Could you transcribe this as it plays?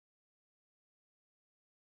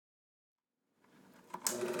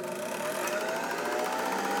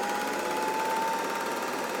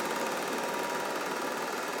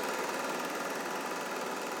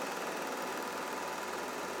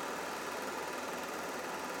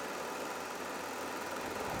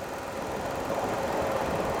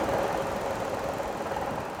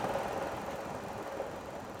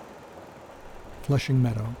Flushing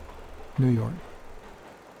Meadow, New York.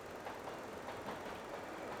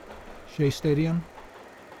 Shea Stadium,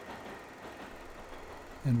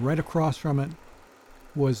 and right across from it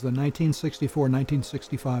was the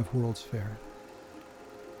 1964-1965 World's Fair.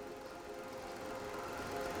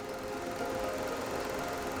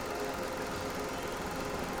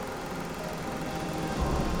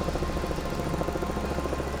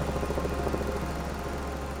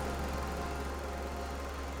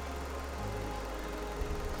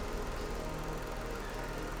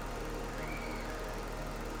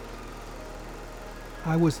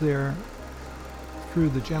 I was there through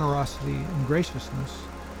the generosity and graciousness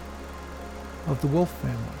of the Wolf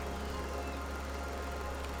family.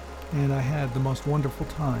 And I had the most wonderful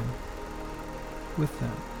time with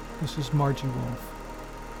them. This is Margie Wolf.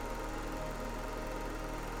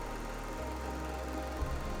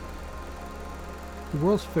 The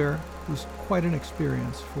World's Fair was quite an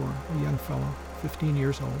experience for a young fellow, 15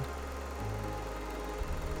 years old.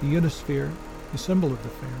 The Unisphere, the symbol of the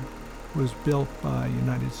fair, was built by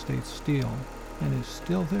United States Steel and is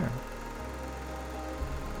still there.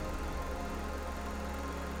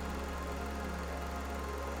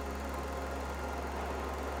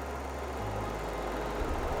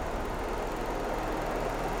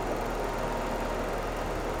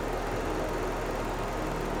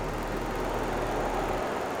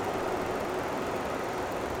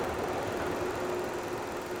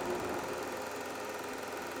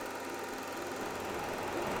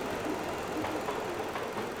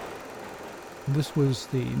 This was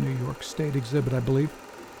the New York State exhibit, I believe.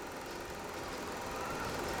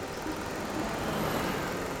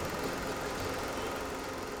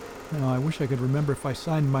 Now, I wish I could remember if I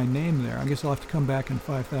signed my name there. I guess I'll have to come back in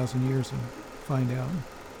 5,000 years and find out.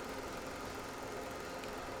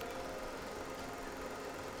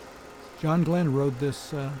 John Glenn rode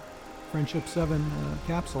this Friendship 7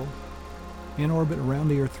 capsule in orbit around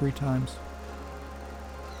the Earth 3 times.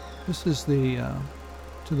 This is the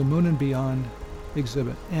To the Moon and Beyond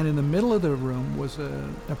exhibit. And in the middle of the room was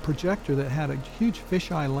a projector that had a huge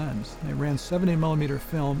fisheye lens. It ran 70mm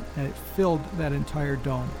film, and it filled that entire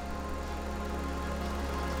dome.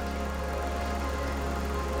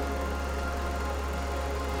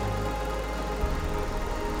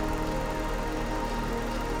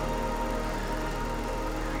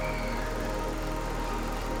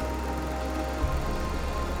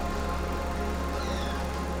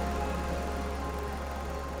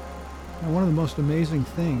 Now, one of the most amazing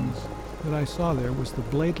things that I saw there was the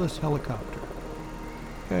bladeless helicopter.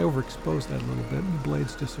 I overexposed that a little bit and the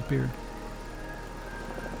blades disappeared.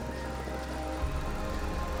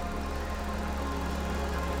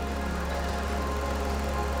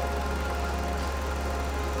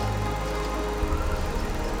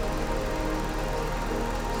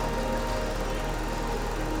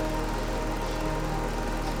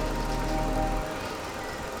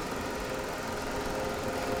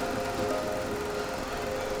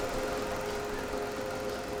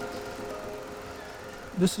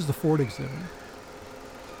 This is the Ford exhibit.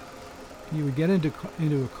 You would get into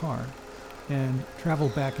a car and travel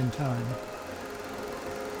back in time.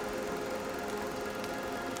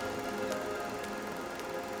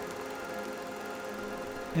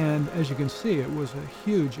 And as you can see, it was a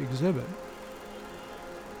huge exhibit.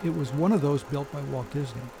 It was one of those built by Walt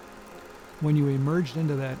Disney. When you emerged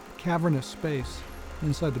into that cavernous space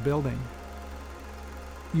inside the building,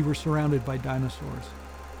 you were surrounded by dinosaurs,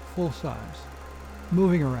 full size,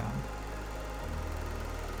 moving around.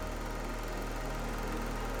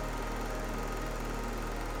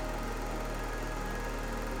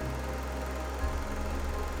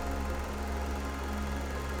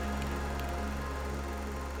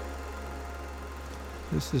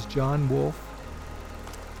 This is John Wolf,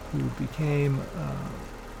 who became a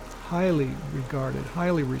highly regarded,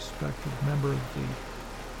 highly respected member of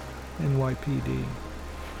the NYPD.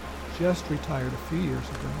 Just retired a few years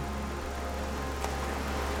ago.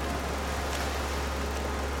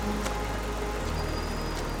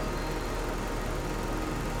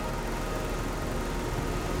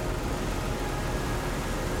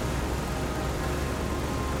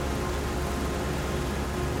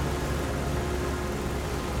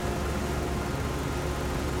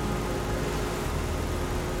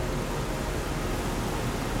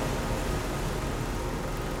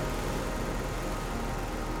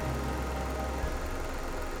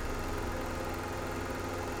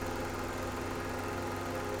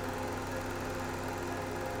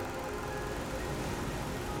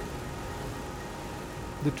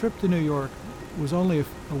 The trip to New York was only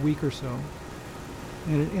a week or so,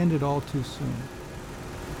 and it ended all too soon.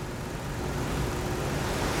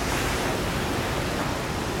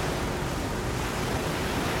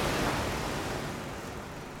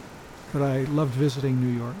 but I loved visiting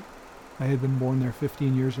New York. I had been born there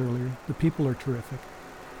 15 years earlier. The people are terrific.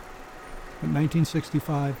 But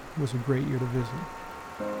 1965 was a great year to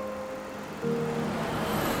visit.